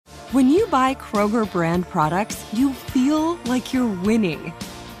When you buy Kroger brand products, you feel like you're winning.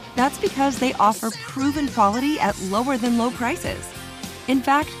 That's because they offer proven quality at lower than low prices. In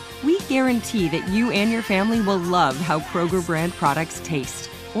fact, we guarantee that you and your family will love how Kroger brand products taste,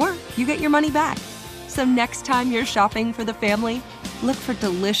 or you get your money back. So next time you're shopping for the family, look for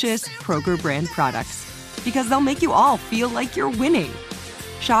delicious Kroger brand products, because they'll make you all feel like you're winning.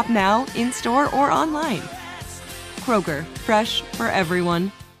 Shop now, in-store, or online. Kroger, fresh for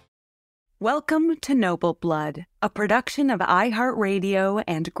everyone. Welcome to Noble Blood, a production of iHeartRadio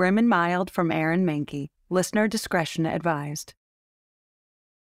and Grim and Mild from Aaron Mahnke. Listener discretion advised.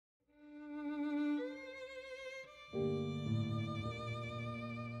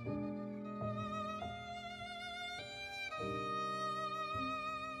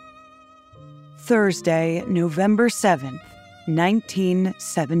 Thursday, November 7th,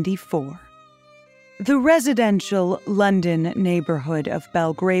 1974. The residential London neighborhood of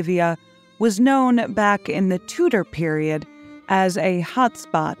Belgravia was known back in the Tudor period as a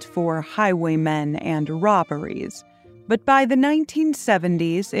hotspot for highwaymen and robberies, but by the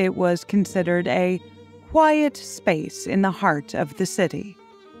 1970s it was considered a quiet space in the heart of the city.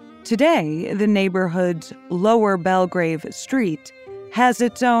 Today, the neighborhood's Lower Belgrave Street has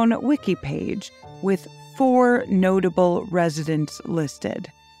its own wiki page with 4 notable residents listed: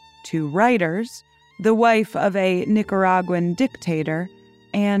 2 writers, the wife of a Nicaraguan dictator,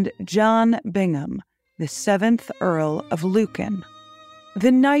 and John Bingham, the 7th Earl of Lucan. The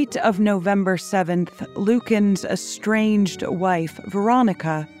night of November 7th, Lucan's estranged wife,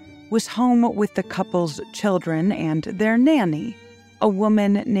 Veronica, was home with the couple's children and their nanny, a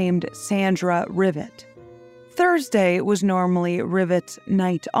woman named Sandra Rivet. Thursday was normally Rivet's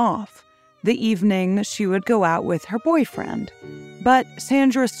night off, the evening she would go out with her boyfriend. But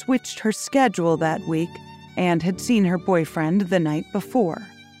Sandra switched her schedule that week and had seen her boyfriend the night before.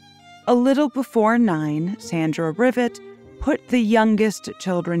 A little before 9, Sandra Rivet put the youngest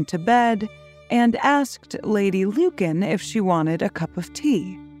children to bed and asked Lady Lucan if she wanted a cup of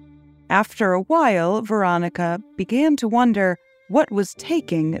tea. After a while, Veronica began to wonder what was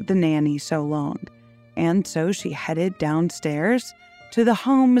taking the nanny so long, and so she headed downstairs to the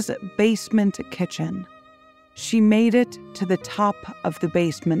home's basement kitchen. She made it to the top of the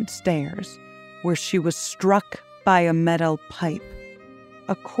basement stairs, where she was struck by a metal pipe.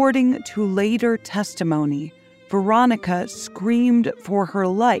 According to later testimony, Veronica screamed for her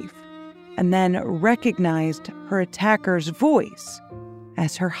life and then recognized her attacker's voice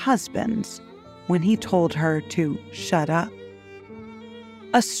as her husband's when he told her to shut up.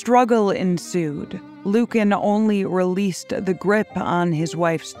 A struggle ensued. Lucan only released the grip on his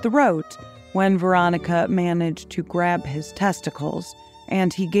wife's throat when Veronica managed to grab his testicles,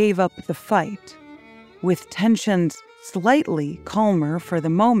 and he gave up the fight. With tensions slightly calmer for the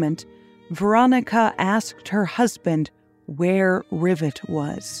moment, Veronica asked her husband where Rivet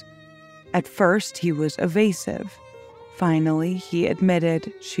was. At first, he was evasive. Finally, he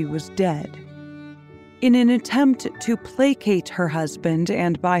admitted she was dead. In an attempt to placate her husband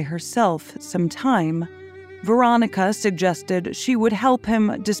and buy herself some time, Veronica suggested she would help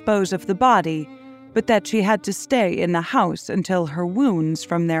him dispose of the body, but that she had to stay in the house until her wounds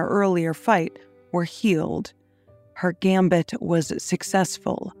from their earlier fight were healed. Her gambit was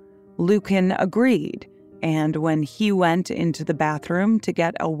successful. Lucan agreed, and when he went into the bathroom to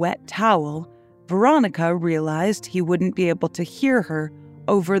get a wet towel, Veronica realized he wouldn't be able to hear her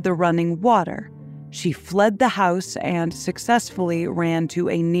over the running water. She fled the house and successfully ran to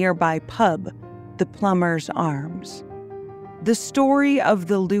a nearby pub, the Plumber's Arms. The story of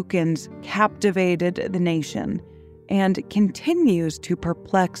the Lucans captivated the nation and continues to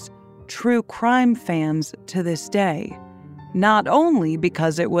perplex true crime fans to this day, not only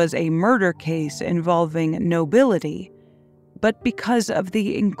because it was a murder case involving nobility, but because of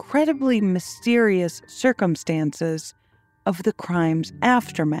the incredibly mysterious circumstances of the crime's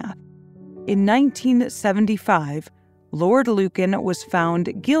aftermath. In 1975, Lord Lucan was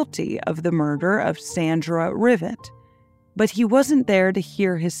found guilty of the murder of Sandra Rivet, but he wasn't there to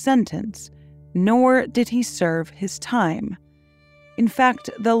hear his sentence, nor did he serve his time. In fact,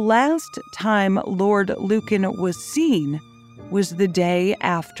 the last time Lord Lucan was seen was the day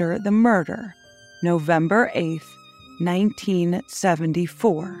after the murder, November 8th,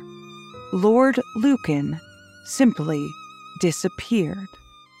 1974. Lord Lucan simply disappeared.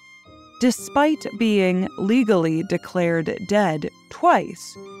 Despite being legally declared dead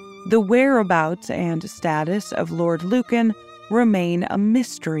twice, the whereabouts and status of Lord Lucan remain a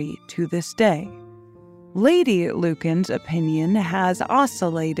mystery to this day. Lady Lucan's opinion has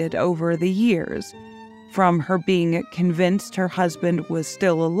oscillated over the years. from her being convinced her husband was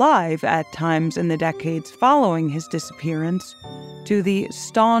still alive at times in the decades following his disappearance, to the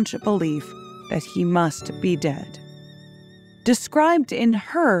staunch belief that he must be dead. Described in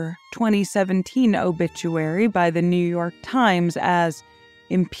her 2017 obituary by the New York Times as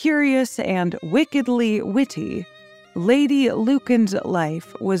imperious and wickedly witty, Lady Lucan's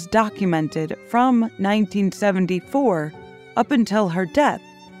life was documented from 1974 up until her death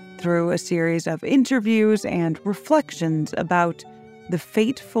through a series of interviews and reflections about the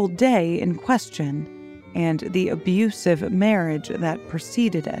fateful day in question and the abusive marriage that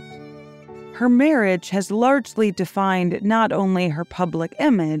preceded it. Her marriage has largely defined not only her public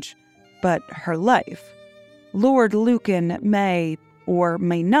image, but her life. Lord Lucan may, or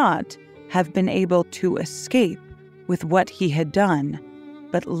may not, have been able to escape with what he had done,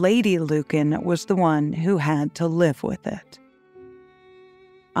 but Lady Lucan was the one who had to live with it.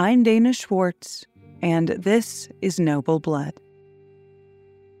 I'm Dana Schwartz, and this is Noble Blood.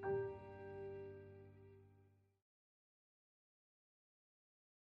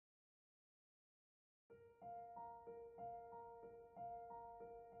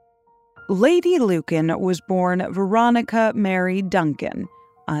 Lady Lucan was born Veronica Mary Duncan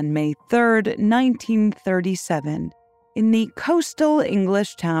on May 3, 1937, in the coastal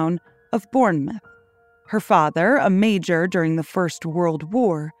English town of Bournemouth. Her father, a major during the First World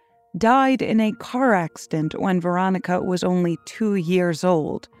War, died in a car accident when Veronica was only 2 years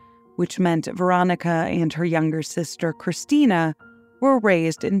old, which meant Veronica and her younger sister Christina were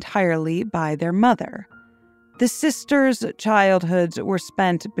raised entirely by their mother. The sisters' childhoods were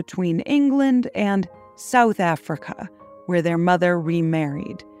spent between England and South Africa, where their mother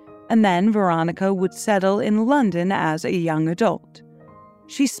remarried, and then Veronica would settle in London as a young adult.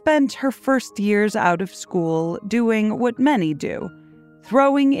 She spent her first years out of school doing what many do,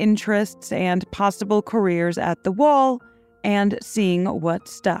 throwing interests and possible careers at the wall and seeing what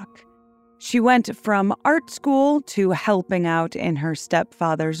stuck. She went from art school to helping out in her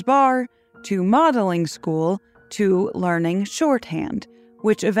stepfather's bar, to modeling school, to learning shorthand,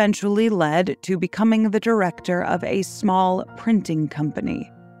 which eventually led to becoming the director of a small printing company.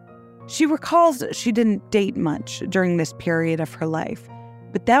 She recalls she didn't date much during this period of her life,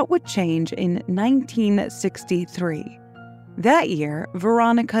 but that would change in 1963. That year,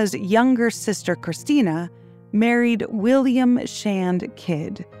 Veronica's younger sister Christina married William Shand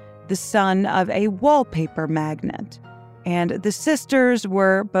Kidd, the son of a wallpaper magnate, and the sisters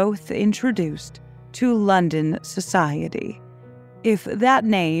were both introduced to London society. If that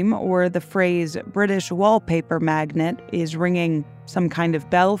name or the phrase British wallpaper magnate is ringing some kind of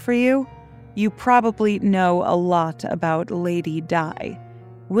bell for you, you probably know a lot about Lady Di.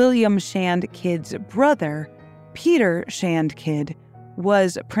 William Shand Kidd's brother, Peter Shand Kidd,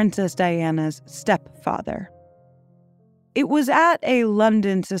 was Princess Diana's stepfather. It was at a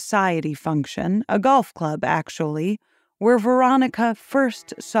London society function, a golf club actually, where Veronica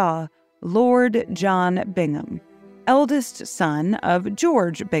first saw Lord John Bingham, eldest son of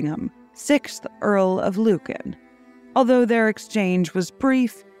George Bingham, 6th Earl of Lucan. Although their exchange was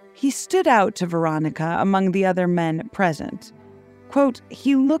brief, he stood out to Veronica among the other men present. Quote,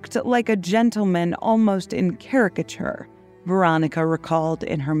 "He looked like a gentleman almost in caricature," Veronica recalled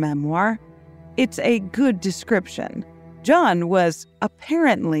in her memoir. It's a good description. John was,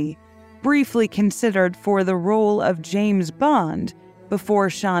 apparently, briefly considered for the role of James Bond before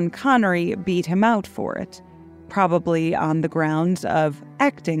Sean Connery beat him out for it, probably on the grounds of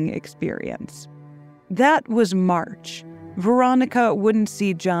acting experience. That was March. Veronica wouldn't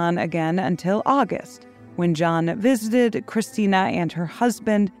see John again until August, when John visited Christina and her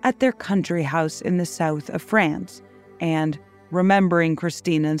husband at their country house in the south of France, and, remembering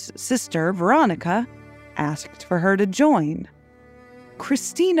Christina's sister, Veronica, asked for her to join.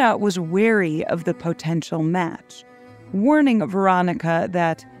 Christina was wary of the potential match, warning Veronica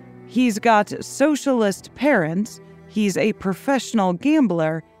that he's got socialist parents, he's a professional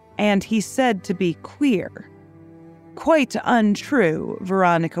gambler, and he's said to be queer. Quite untrue,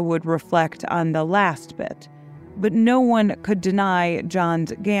 Veronica would reflect on the last bit, but no one could deny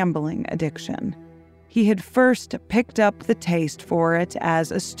John's gambling addiction. He had first picked up the taste for it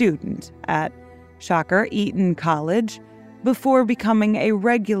as a student at, shocker, Eton College, before becoming a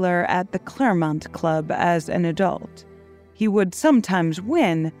regular at the Claremont Club as an adult. He would sometimes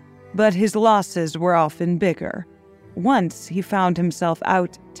win, but his losses were often bigger. Once he found himself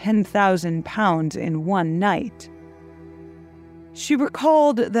out £10,000 in one night. She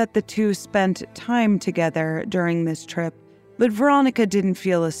recalled that the two spent time together during this trip, but Veronica didn't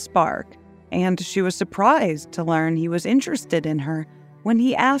feel a spark, and she was surprised to learn he was interested in her, when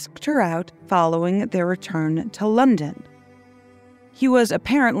he asked her out following their return to London. He was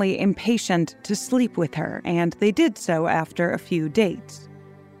apparently impatient to sleep with her, and they did so after a few dates.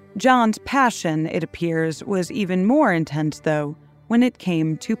 John's passion, it appears, was even more intense, though, when it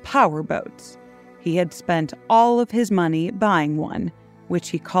came to powerboats. He had spent all of his money buying one, which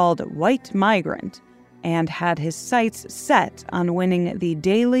he called White Migrant, and had his sights set on winning the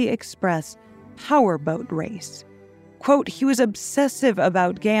Daily Express powerboat race. Quote, he was obsessive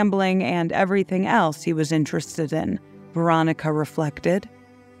about gambling and everything else he was interested in, Veronica reflected.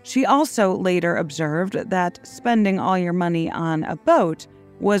 She also later observed that spending all your money on a boat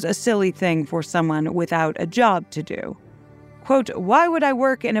was a silly thing for someone without a job to do. Quote, why would I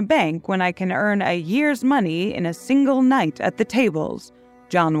work in a bank when I can earn a year's money in a single night at the tables?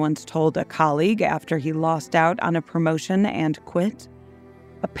 John once told a colleague after he lost out on a promotion and quit.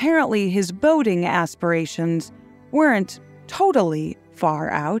 Apparently, his boating aspirations weren't totally far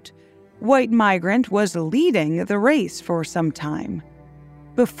out. White Migrant was leading the race for some time,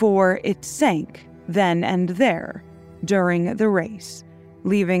 before it sank then and there during the race,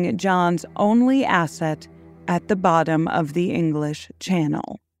 leaving John's only asset at the bottom of the English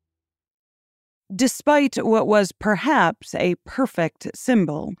Channel. Despite what was perhaps a perfect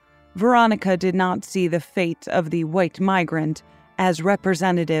symbol, Veronica did not see the fate of the White Migrant as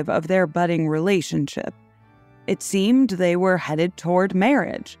representative of their budding relationship. It seemed they were headed toward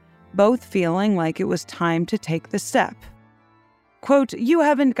marriage, both feeling like it was time to take the step. Quote, you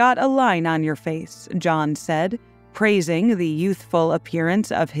haven't got a line on your face, John said, praising the youthful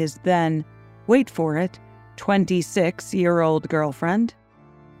appearance of his then, wait for it, 26-year-old girlfriend.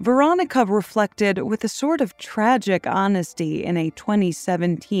 Veronica reflected with a sort of tragic honesty in a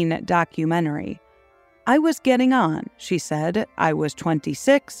 2017 documentary. I was getting on, she said. I was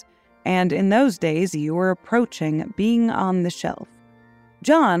 26, and in those days you were approaching being on the shelf.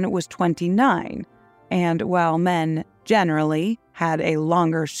 John was 29, and while men generally had a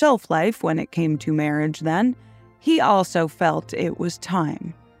longer shelf life when it came to marriage then, he also felt it was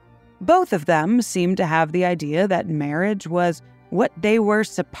time. Both of them seemed to have the idea that marriage was what they were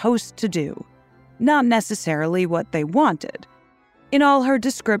supposed to do, not necessarily what they wanted. In all her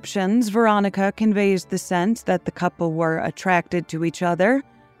descriptions, Veronica conveys the sense that the couple were attracted to each other,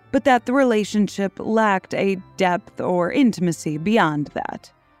 but that the relationship lacked a depth or intimacy beyond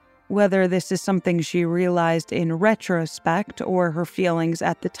that. Whether this is something she realized in retrospect or her feelings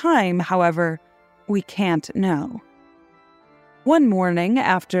at the time, however, we can't know. One morning,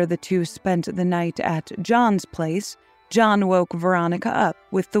 after the two spent the night at John's place, John woke Veronica up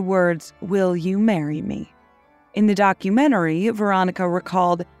with the words, "Will you marry me?" In the documentary, Veronica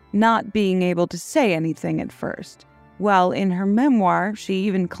recalled not being able to say anything at first, while in her memoir, she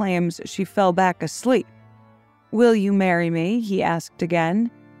even claims she fell back asleep. "Will you marry me?" he asked again,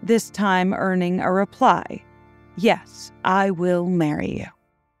 this time earning a reply, "Yes, I will marry you."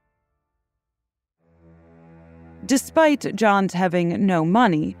 Despite John's having no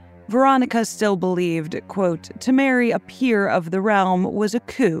money, Veronica still believed, quote, to marry a peer of the realm was a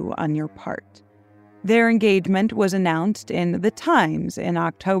coup on your part. Their engagement was announced in The Times in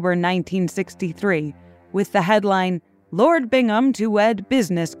October 1963 with the headline, Lord Bingham to wed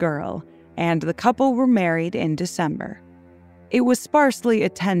business girl, and the couple were married in December. It was sparsely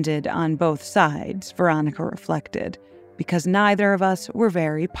attended on both sides, Veronica reflected, because neither of us were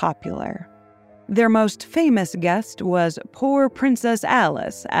very popular. Their most famous guest was poor Princess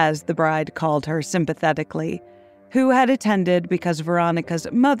Alice, as the bride called her sympathetically, who had attended because Veronica's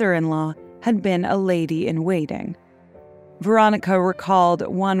mother-in-law had been a lady-in-waiting. Veronica recalled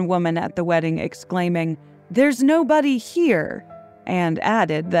one woman at the wedding exclaiming, "There's nobody here," and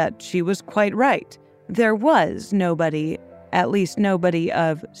added that she was quite right. There was nobody, at least nobody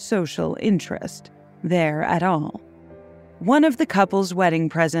of social interest, there at all. One of the couple's wedding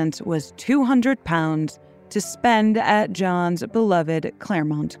presents was £200 to spend at John's beloved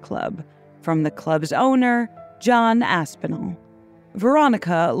Claremont Club, from the club's owner, John Aspinall.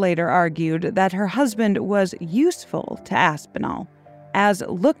 Veronica later argued that her husband was useful to Aspinall, as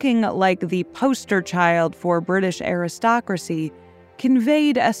looking like the poster child for British aristocracy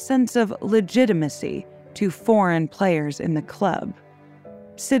conveyed a sense of legitimacy to foreign players in the club.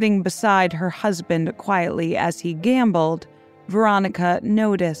 Sitting beside her husband quietly as he gambled, Veronica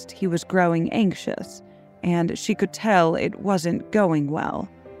noticed he was growing anxious, and she could tell it wasn't going well.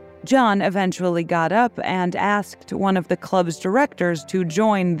 John eventually got up and asked one of the club's directors to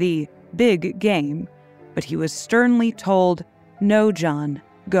join the big game, but he was sternly told, "No, John,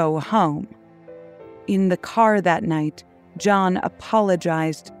 go home." In the car that night, John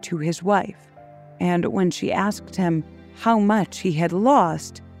apologized to his wife, and when she asked him how much he had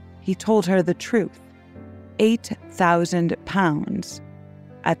lost, he told her the truth: 8,000 pounds.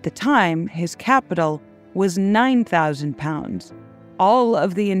 At the time, his capital was 9,000 pounds, all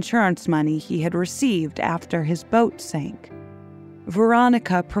of the insurance money he had received after his boat sank.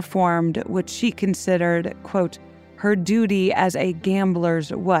 Veronica performed what she considered, quote, her duty as a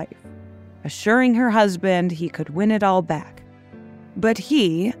gambler's wife, assuring her husband he could win it all back. But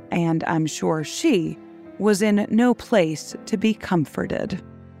he, and I'm sure she, was in no place to be comforted.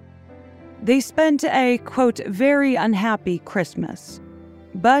 They spent a, quote, very unhappy Christmas.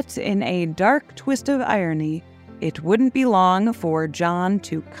 But in a dark twist of irony, it wouldn't be long for John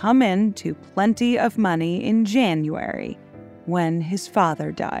to come into plenty of money in January, when his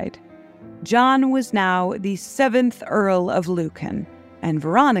father died. John was now the 7th Earl of Lucan, and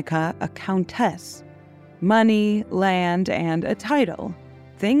Veronica a countess. Money, land, and a title.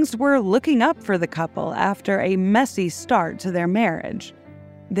 Things were looking up for the couple after a messy start to their marriage.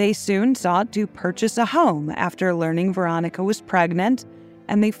 They soon sought to purchase a home after learning Veronica was pregnant,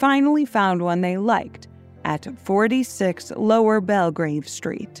 and they finally found one they liked at 46 Lower Belgrave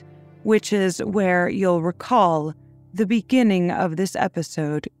Street, which is where you'll recall the beginning of this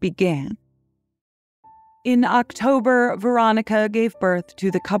episode began. In October, Veronica gave birth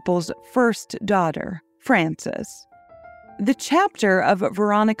to the couple's first daughter, Frances. The chapter of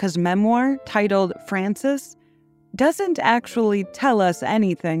Veronica's memoir, titled Frances, doesn't actually tell us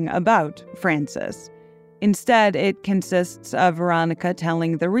anything about Frances. Instead, it consists of Veronica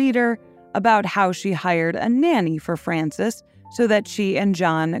telling the reader about how she hired a nanny for Frances so that she and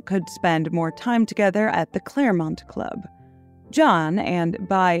John could spend more time together at the Claremont Club. John, and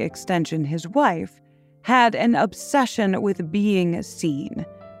by extension his wife, had an obsession with being seen,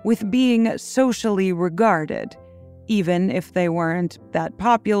 with being socially regarded, even if they weren't that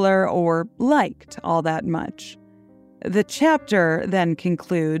popular or liked all that much. The chapter then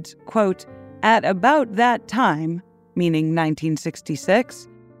concludes, quote, at about that time, meaning 1966,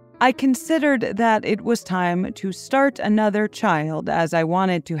 I considered that it was time to start another child, as I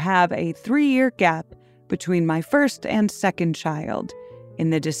wanted to have a 3-year gap between my first and second child.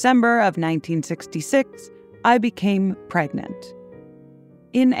 In the December of 1966, I became pregnant.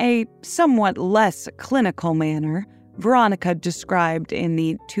 In a somewhat less clinical manner, Veronica described in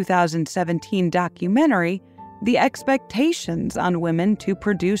the 2017 documentary the expectations on women to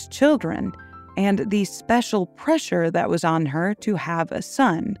produce children and the special pressure that was on her to have a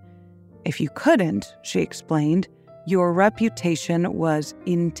son. If you couldn't, she explained, your reputation was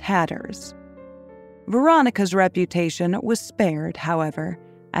in tatters. Veronica's reputation was spared, however,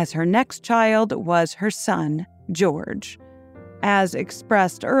 as her next child was her son, George. As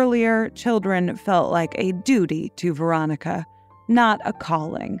expressed earlier, children felt like a duty to Veronica, not a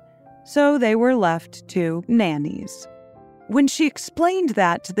calling, so they were left to nannies. When she explained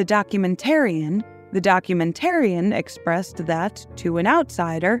that to the documentarian expressed that, to an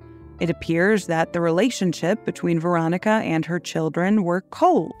outsider, it appears that the relationship between Veronica and her children were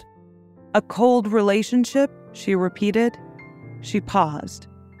cold. A cold relationship, she repeated. She paused.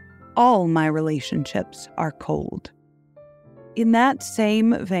 All my relationships are cold. In that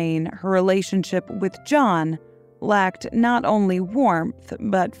same vein, her relationship with John lacked not only warmth,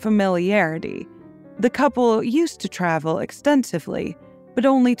 but familiarity. The couple used to travel extensively, but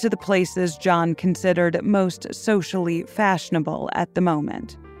only to the places John considered most socially fashionable at the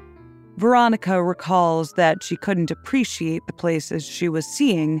moment. Veronica recalls that she couldn't appreciate the places she was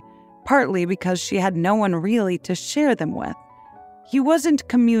seeing, partly because she had no one really to share them with. He wasn't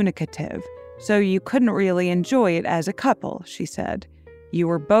communicative, so you couldn't really enjoy it as a couple, she said. You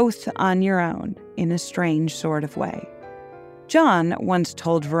were both on your own, in a strange sort of way. John once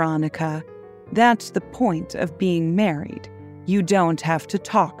told Veronica, that's the point of being married. You don't have to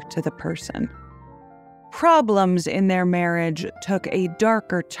talk to the person. Problems in their marriage took a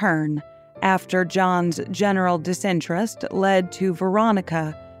darker turn after John's general disinterest led to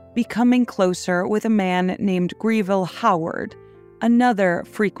Veronica becoming closer with a man named Greville Howard, another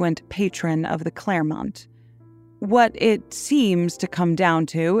frequent patron of the Claremont. What it seems to come down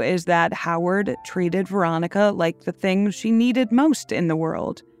to is that Howard treated Veronica like the thing she needed most in the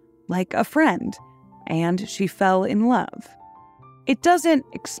world, like a friend, and she fell in love. It doesn't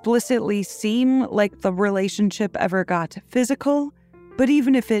explicitly seem like the relationship ever got physical, but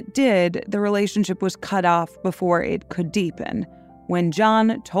even if it did, the relationship was cut off before it could deepen, when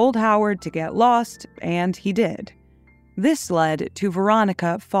John told Howard to get lost, and he did. This led to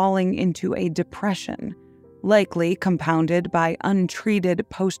Veronica falling into a depression, likely compounded by untreated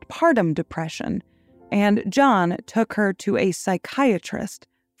postpartum depression, and John took her to a psychiatrist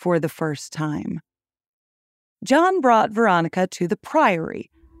for the first time. John brought Veronica to the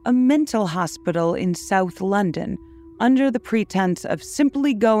Priory, a mental hospital in South London, under the pretense of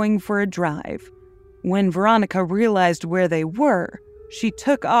simply going for a drive. When Veronica realized where they were, she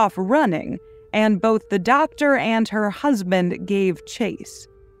took off running, and both the doctor and her husband gave chase.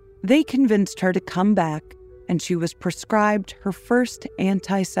 They convinced her to come back, and she was prescribed her first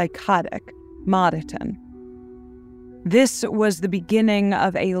antipsychotic, Moditin. This was the beginning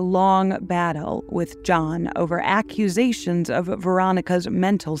of a long battle with John over accusations of Veronica's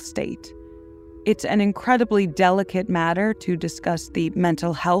mental state. It's an incredibly delicate matter to discuss the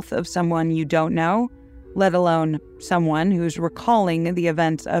mental health of someone you don't know, let alone someone who's recalling the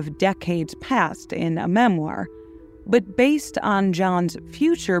events of decades past in a memoir. But based on John's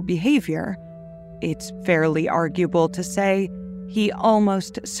future behavior, it's fairly arguable to say he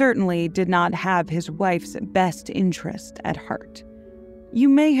almost certainly did not have his wife's best interest at heart. You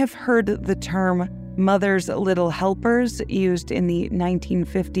may have heard the term mother's little helpers used in the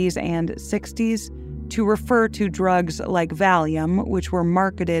 1950s and 60s to refer to drugs like Valium, which were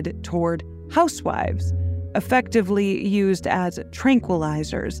marketed toward housewives, effectively used as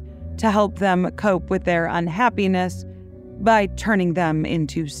tranquilizers to help them cope with their unhappiness by turning them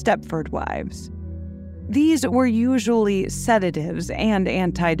into Stepford wives. These were usually sedatives and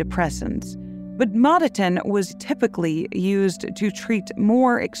antidepressants, but Moditin was typically used to treat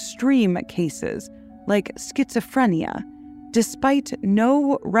more extreme cases like schizophrenia, despite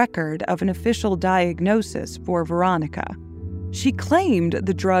no record of an official diagnosis for Veronica. She claimed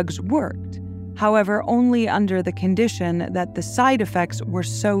the drugs worked, however only under the condition that the side effects were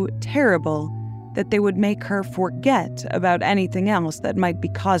so terrible that they would make her forget about anything else that might be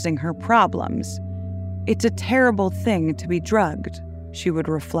causing her problems. It's a terrible thing to be drugged, she would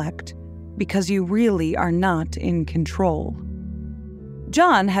reflect, because you really are not in control.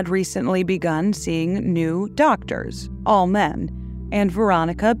 John had recently begun seeing new doctors, all men, and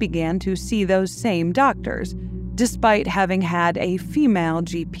Veronica began to see those same doctors, despite having had a female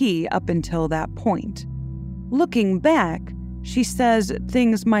GP up until that point. Looking back, she says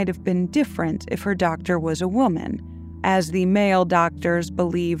things might have been different if her doctor was a woman, as the male doctors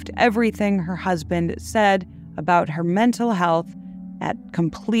believed everything her husband said about her mental health at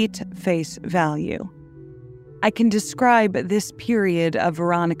complete face value. I can describe this period of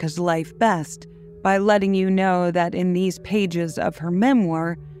Veronica's life best by letting you know that in these pages of her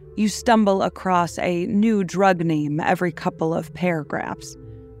memoir, you stumble across a new drug name every couple of paragraphs.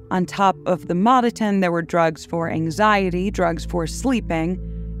 On top of the Moditin, there were drugs for anxiety, drugs for sleeping,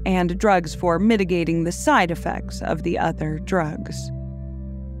 and drugs for mitigating the side effects of the other drugs.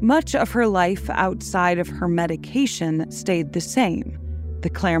 Much of her life outside of her medication stayed the same. The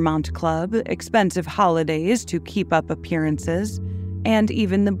Claremont Club, expensive holidays to keep up appearances, and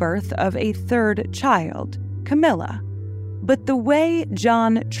even the birth of a third child, Camilla. But the way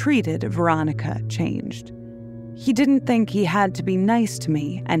John treated Veronica changed. He didn't think he had to be nice to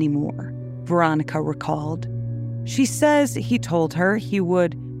me anymore, Veronica recalled. She says he told her he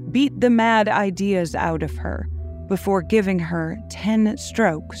would beat the mad ideas out of her before giving her 10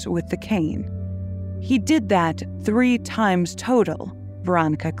 strokes with the cane. He did that 3 times total,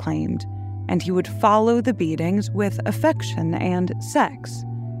 Veronica claimed, and he would follow the beatings with affection and sex.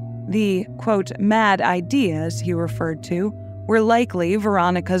 The, quote, mad ideas he referred to were likely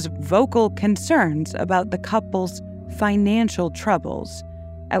Veronica's vocal concerns about the couple's financial troubles,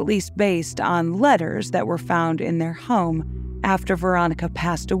 at least based on letters that were found in their home after Veronica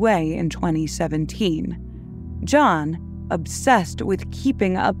passed away in 2017. John, obsessed with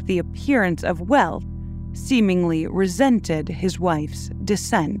keeping up the appearance of wealth, seemingly resented his wife's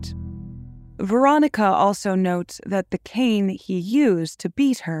dissent. Veronica also notes that the cane he used to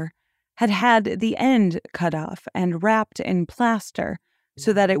beat her had the end cut off and wrapped in plaster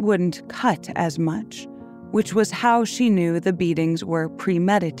so that it wouldn't cut as much, which was how she knew the beatings were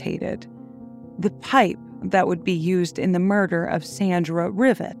premeditated. The pipe that would be used in the murder of Sandra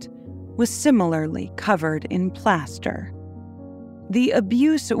Rivet was similarly covered in plaster. The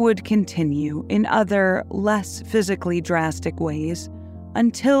abuse would continue in other, less physically drastic ways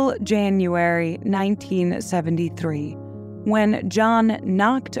until January 1973, when John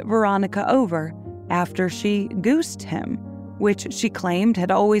knocked Veronica over after she goosed him, which she claimed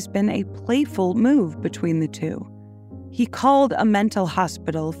had always been a playful move between the two. He called a mental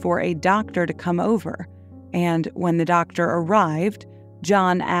hospital for a doctor to come over, and when the doctor arrived,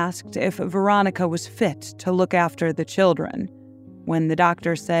 John asked if Veronica was fit to look after the children. When the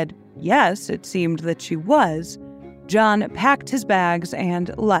doctor said yes, it seemed that she was, John packed his bags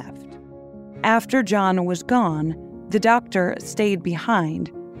and left. After John was gone, the doctor stayed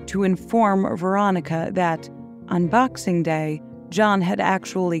behind to inform Veronica that On Boxing Day, John had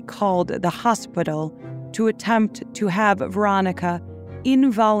actually called the hospital to attempt to have Veronica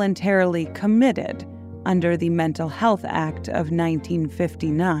involuntarily committed under the Mental Health Act of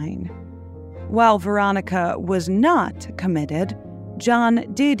 1959. While Veronica was not committed, John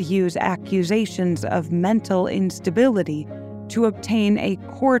did use accusations of mental instability to obtain a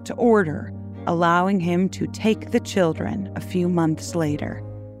court order allowing him to take the children a few months later.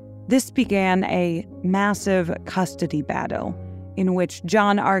 This began a massive custody battle in which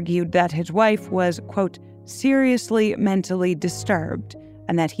John argued that his wife was, quote, seriously mentally disturbed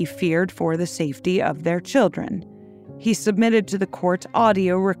and that he feared for the safety of their children. He submitted to the court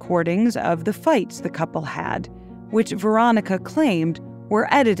audio recordings of the fights the couple had, which Veronica claimed were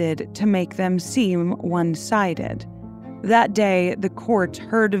edited to make them seem one-sided. That day, the court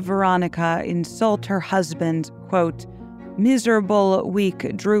heard Veronica insult her husband's, quote, miserable,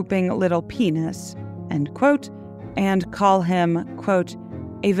 weak, drooping little penis, end quote, and call him, quote,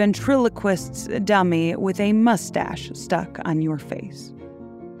 a ventriloquist's dummy with a mustache stuck on your face.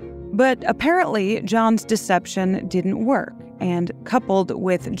 But apparently, John's deception didn't work, and coupled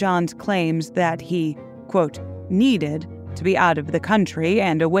with John's claims that he, quote, needed to be out of the country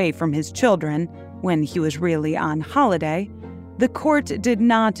and away from his children when he was really on holiday, the court did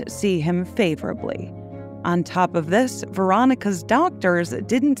not see him favorably. On top of this, Veronica's doctors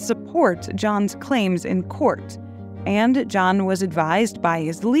didn't support John's claims in court, and John was advised by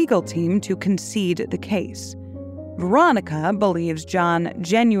his legal team to concede the case. Veronica believes John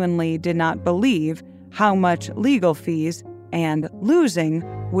genuinely did not believe how much legal fees and losing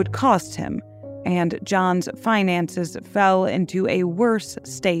would cost him, and John's finances fell into a worse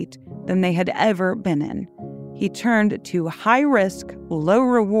state than they had ever been in. He turned to high-risk,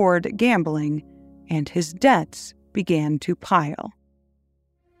 low-reward gambling, and his debts began to pile.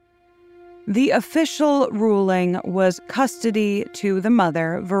 The official ruling was custody to the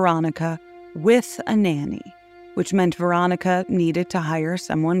mother, Veronica, with a nanny, which meant Veronica needed to hire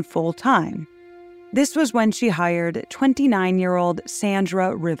someone full-time. This was when she hired 29-year-old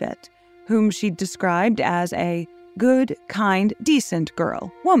Sandra Rivet, whom she described as a good, kind, decent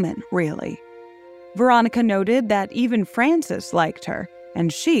girl, woman, really. Veronica noted that even Frances liked her,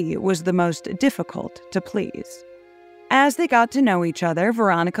 and she was the most difficult to please. As they got to know each other,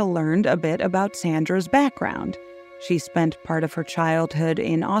 Veronica learned a bit about Sandra's background. She spent part of her childhood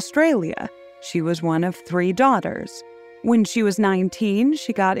in Australia. She was one of 3 daughters. When she was 19,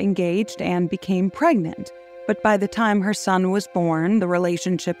 she got engaged and became pregnant, but by the time her son was born, the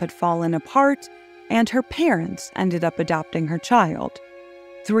relationship had fallen apart, and her parents ended up adopting her child.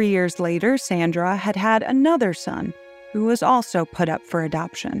 3 years later, Sandra had had another son, who was also put up for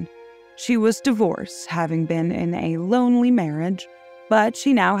adoption. She was divorced, having been in a lonely marriage, but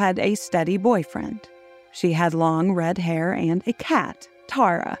she now had a steady boyfriend. She had long red hair and a cat,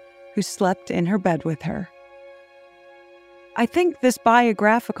 Tara, who slept in her bed with her. I think this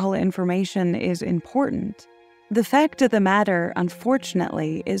biographical information is important. The fact of the matter,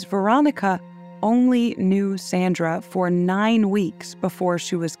 unfortunately, is Veronica only knew Sandra for 9 weeks before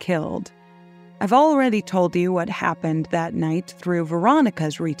she was killed. I've already told you what happened that night through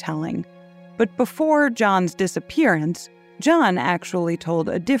Veronica's retelling, but before John's disappearance, John actually told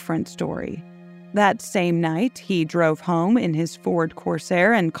a different story. That same night, he drove home in his Ford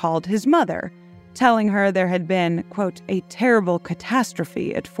Corsair and called his mother, telling her there had been, quote, a terrible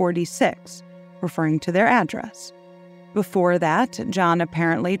catastrophe at 46, referring to their address. Before that, John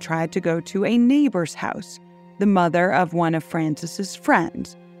apparently tried to go to a neighbor's house, the mother of one of Frances's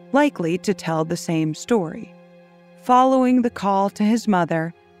friends, likely to tell the same story. Following the call to his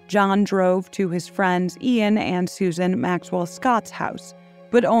mother, John drove to his friends Ian and Susan Maxwell Scott's house,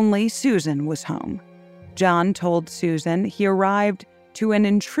 but only Susan was home. John told Susan he arrived to an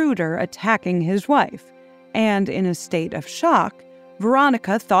intruder attacking his wife, and in a state of shock,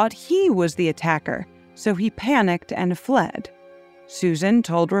 Veronica thought he was the attacker, so he panicked and fled. Susan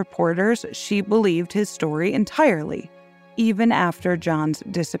told reporters she believed his story entirely, even after John's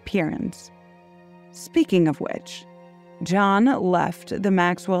disappearance. Speaking of which, John left the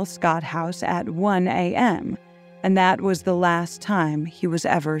Maxwell Scott house at 1 a.m., and that was the last time he was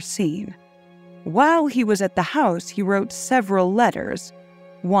ever seen. While he was at the house, he wrote several letters,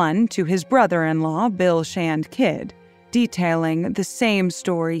 one to his brother-in-law, Bill Shand Kidd, detailing the same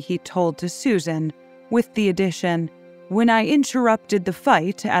story he told to Susan, with the addition, when I interrupted the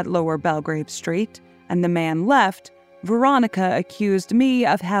fight at Lower Belgrave Street and the man left, Veronica accused me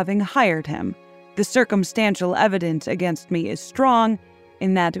of having hired him. The circumstantial evidence against me is strong,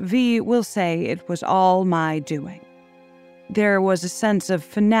 in that V will say it was all my doing. There was a sense of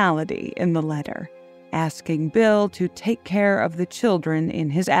finality in the letter. asking Bill to take care of the children in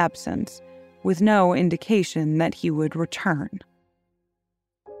his absence, with no indication that he would return.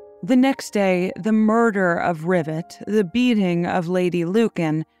 The next day, the murder of Rivet, the beating of Lady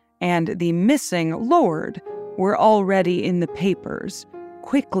Lucan, and the missing Lord were already in the papers,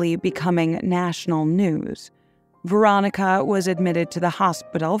 quickly becoming national news. Veronica was admitted to the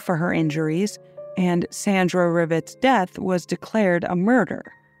hospital for her injuries, and Sandra Rivet's death was declared a murder.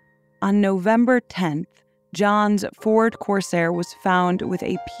 On November 10th, John's Ford Corsair was found with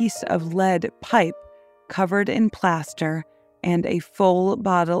a piece of lead pipe covered in plaster and a full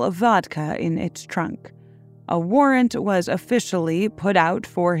bottle of vodka in its trunk. A warrant was officially put out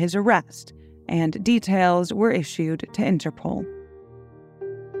for his arrest, and details were issued to Interpol.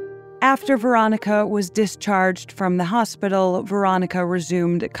 After Veronica was discharged from the hospital, Veronica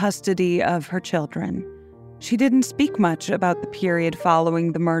resumed custody of her children. She didn't speak much about the period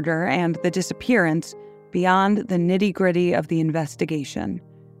following the murder and the disappearance beyond the nitty-gritty of the investigation.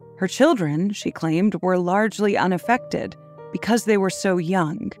 Her children, she claimed, were largely unaffected because they were so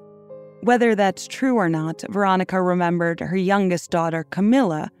young. Whether that's true or not, Veronica remembered her youngest daughter,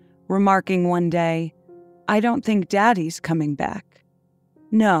 Camilla, remarking one day, "I don't think Daddy's coming back."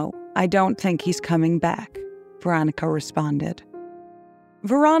 "No, I don't think he's coming back," Veronica responded.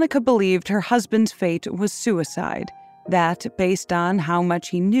 Veronica believed her husband's fate was suicide, that, based on how much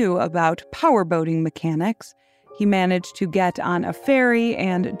he knew about powerboating mechanics, he managed to get on a ferry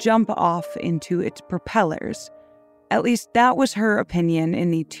and jump off into its propellers. At least that was her opinion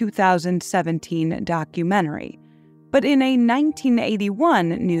in the 2017 documentary. But in a 1981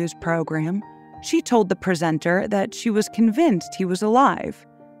 news program, she told the presenter that she was convinced he was alive.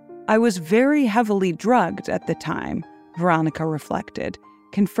 "I was very heavily drugged at the time," Veronica reflected,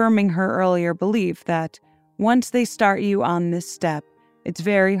 confirming her earlier belief that once they start you on this step, it's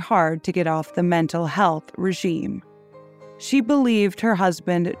very hard to get off the mental health regime. She believed her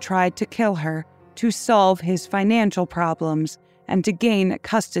husband tried to kill her to solve his financial problems and to gain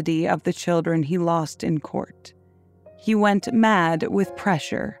custody of the children he lost in court. He went mad with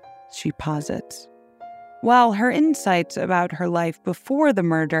pressure, she posits. While her insights about her life before the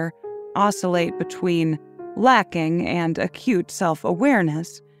murder oscillate between lacking and acute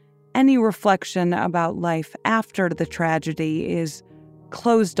self-awareness, any reflection about life after the tragedy is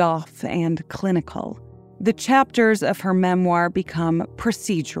closed off and clinical. The chapters of her memoir become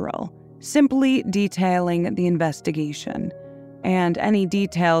procedural, simply detailing the investigation, and any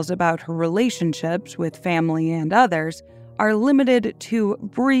details about her relationships with family and others are limited to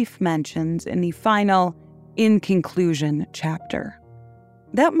brief mentions in the final, in conclusion chapter.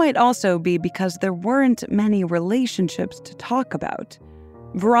 That might also be because there weren't many relationships to talk about.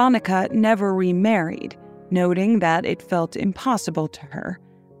 Veronica never remarried, noting that it felt impossible to her,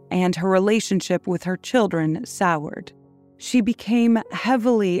 and her relationship with her children soured. She became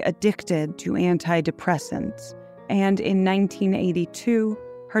heavily addicted to antidepressants, and in 1982,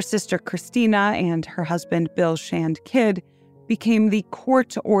 her sister Christina and her husband Bill Shand Kidd became the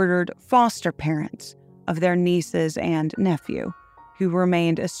court-ordered foster parents of their nieces and nephew, who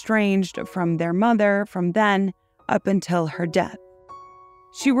remained estranged from their mother from then up until her death.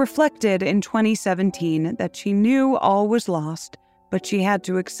 She reflected in 2017 that she knew all was lost, but she had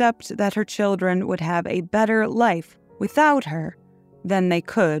to accept that her children would have a better life without her than they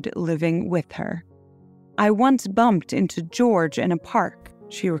could living with her. "I once bumped into George in a park,"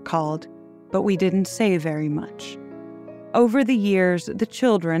 she recalled, "but we didn't say very much." Over the years, the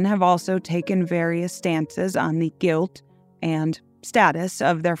children have also taken various stances on the guilt and status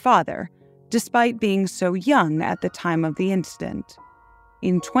of their father, despite being so young at the time of the incident.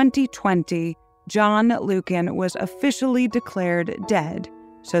 In 2020, John Lucan was officially declared dead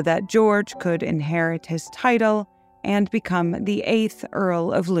so that George could inherit his title and become the 8th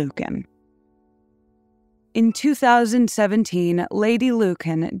Earl of Lucan. In 2017, Lady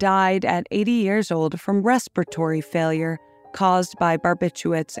Lucan died at 80 years old from respiratory failure caused by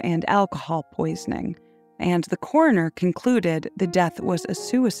barbiturates and alcohol poisoning, and the coroner concluded the death was a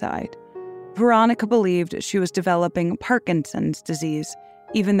suicide. Veronica believed she was developing Parkinson's disease,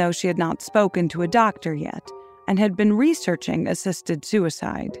 even though she had not spoken to a doctor yet, and had been researching assisted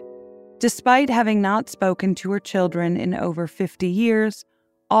suicide. Despite having not spoken to her children in over 50 years,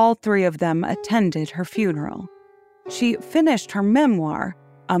 all 3 of them attended her funeral. She finished her memoir,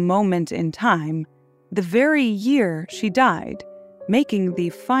 A Moment in Time, the very year she died, making the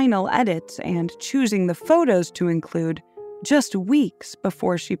final edits and choosing the photos to include just weeks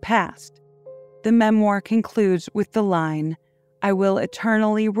before she passed. The memoir concludes with the line, "I will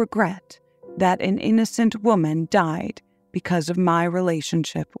eternally regret that an innocent woman died because of my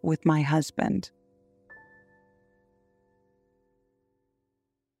relationship with my husband."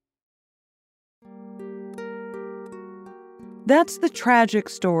 That's the tragic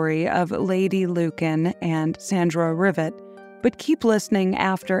story of Lady Lucan and Sandra Rivet, but keep listening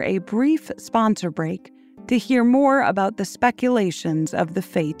after a brief sponsor break to hear more about the speculations of the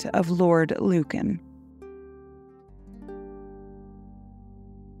fate of Lord Lucan.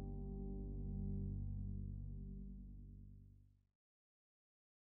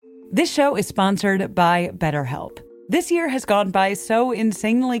 This show is sponsored by BetterHelp. This year has gone by so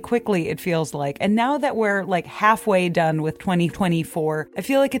insanely quickly, it feels like. And now that we're like halfway done with 2024, I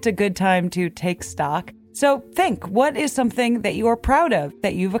feel like it's a good time to take stock. So think, what is something that you are proud of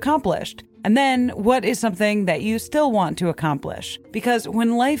that you've accomplished? And then what is something that you still want to accomplish? Because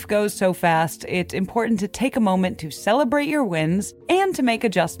when life goes so fast, it's important to take a moment to celebrate your wins and to make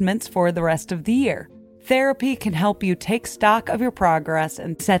adjustments for the rest of the year. Therapy can help you take stock of your progress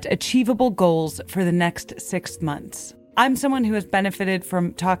and set achievable goals for the next 6 months. I'm someone who has benefited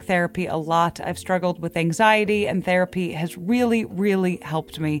from talk therapy a lot. I've struggled with anxiety, and therapy has really, really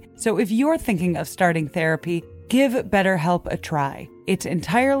helped me. So if you're thinking of starting therapy, give BetterHelp a try. It's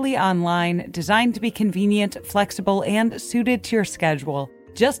entirely online, designed to be convenient, flexible, and suited to your schedule.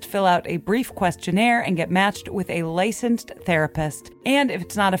 Just fill out a brief questionnaire and get matched with a licensed therapist. And if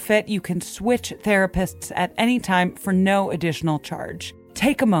it's not a fit, you can switch therapists at any time for no additional charge.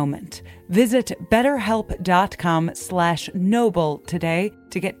 Take a moment. Visit betterhelp.com/noble today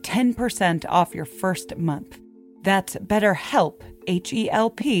to get 10% off your first month. That's BetterHelp,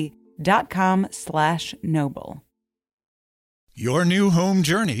 HELP.com/noble. Your new home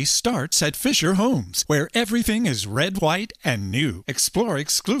journey starts at Fisher Homes, where everything is red, white, and new. Explore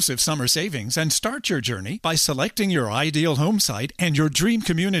exclusive summer savings and start your journey by selecting your ideal home site and your dream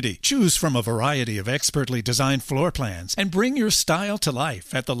community. Choose from a variety of expertly designed floor plans and bring your style to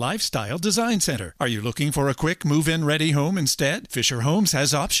life at the Lifestyle Design Center. Are you looking for a quick move-in ready home instead? Fisher Homes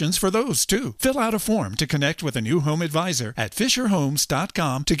has options for those too. Fill out a form to connect with a new home advisor at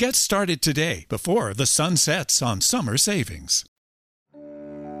fisherhomes.com to get started today before the sun sets on summer savings.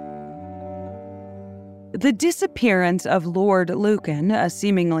 The disappearance of Lord Lucan, a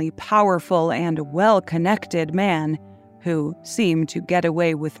seemingly powerful and well-connected man who seemed to get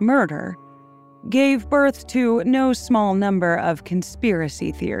away with murder, gave birth to no small number of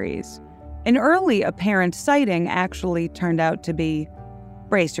conspiracy theories. An early apparent sighting actually turned out to be,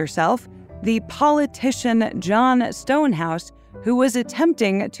 brace yourself, the politician John Stonehouse, who was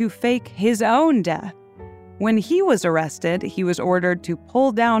attempting to fake his own death. When he was arrested, he was ordered to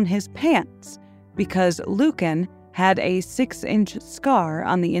pull down his pants because Lucan had a 6-inch scar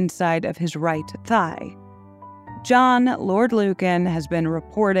on the inside of his right thigh. John, Lord Lucan, has been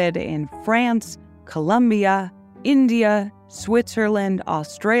reported in France, Colombia, India, Switzerland,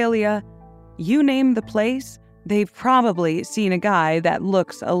 Australia. You name the place, they've probably seen a guy that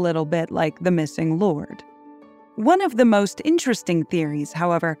looks a little bit like the missing Lord. One of the most interesting theories,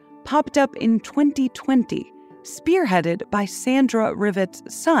 however, popped up in 2020, spearheaded by Sandra Rivet's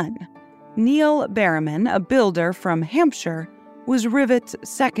son. Neil Berriman, a builder from Hampshire, was Rivet's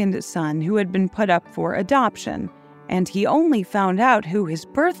second son who had been put up for adoption, and he only found out who his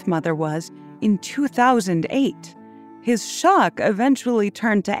birth mother was in 2008. His shock eventually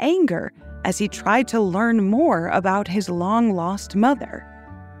turned to anger as he tried to learn more about his long-lost mother.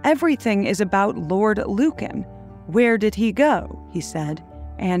 "Everything is about Lord Lucan. Where did he go?" he said,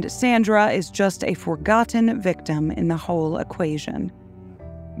 and Sandra is just a forgotten victim in the whole equation.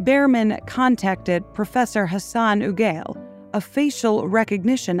 Berriman contacted Professor Hassan Ugail, a facial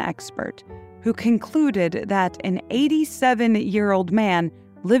recognition expert, who concluded that an 87-year-old man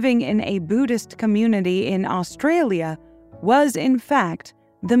living in a Buddhist community in Australia was, in fact,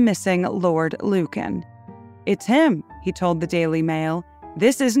 the missing Lord Lucan. "It's him," he told the Daily Mail.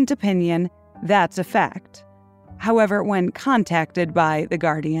 "This isn't opinion, that's a fact." However, when contacted by The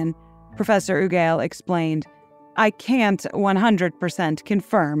Guardian, Professor Ugail explained, "I can't 100%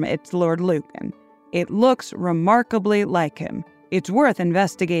 confirm it's Lord Lucan. It looks remarkably like him. It's worth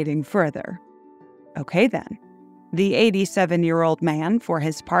investigating further." Okay then. The 87-year-old man, for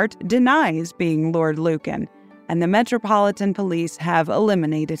his part, denies being Lord Lucan, and the Metropolitan Police have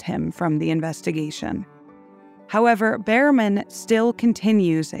eliminated him from the investigation. However, Berriman still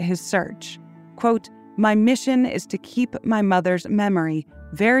continues his search. Quote, "My mission is to keep my mother's memory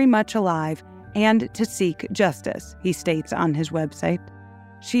very much alive and to seek justice," he states on his website.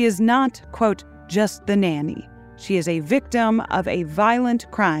 "She is not, quote, just the nanny. She is a victim of a violent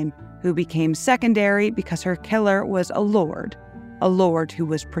crime who became secondary because her killer was a lord who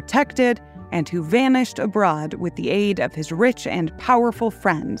was protected and who vanished abroad with the aid of his rich and powerful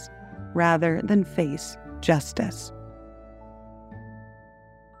friends, rather than face justice."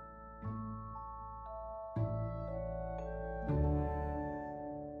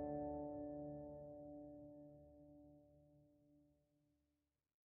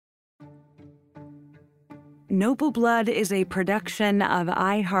 Noble Blood is a production of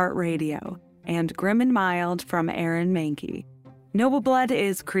iHeartRadio and Grim and Mild from Aaron Mahnke. Noble Blood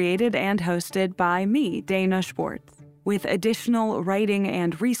is created and hosted by me, Dana Schwartz, with additional writing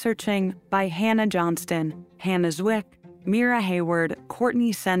and researching by Hannah Johnston, Hannah Zwick, Mira Hayward,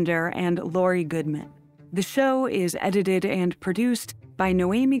 Courtney Sender, and Lori Goodman. The show is edited and produced by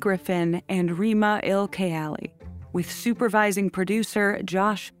Noemi Griffin and Rima Il-Kayali, with supervising producer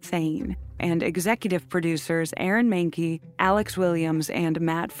Josh Thane and executive producers Aaron Mahnke, Alex Williams, and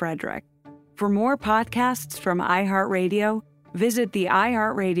Matt Frederick. For more podcasts from iHeartRadio, visit the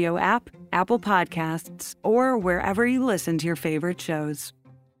iHeartRadio app, Apple Podcasts, or wherever you listen to your favorite shows.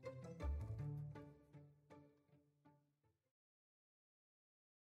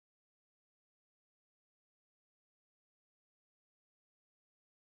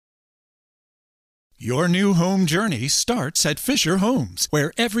 Your new home journey starts at Fisher Homes,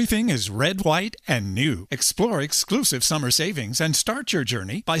 where everything is red, white, and new. Explore exclusive summer savings and start your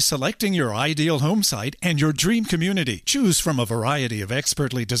journey by selecting your ideal home site and your dream community. Choose from a variety of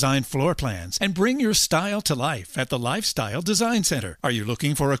expertly designed floor plans and bring your style to life at the Lifestyle Design Center. Are you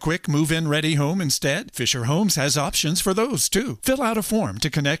looking for a quick move-in ready home instead? Fisher Homes has options for those too. Fill out a form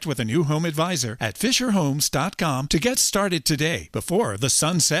to connect with a new home advisor at fisherhomes.com to get started today before the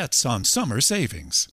sun sets on summer savings.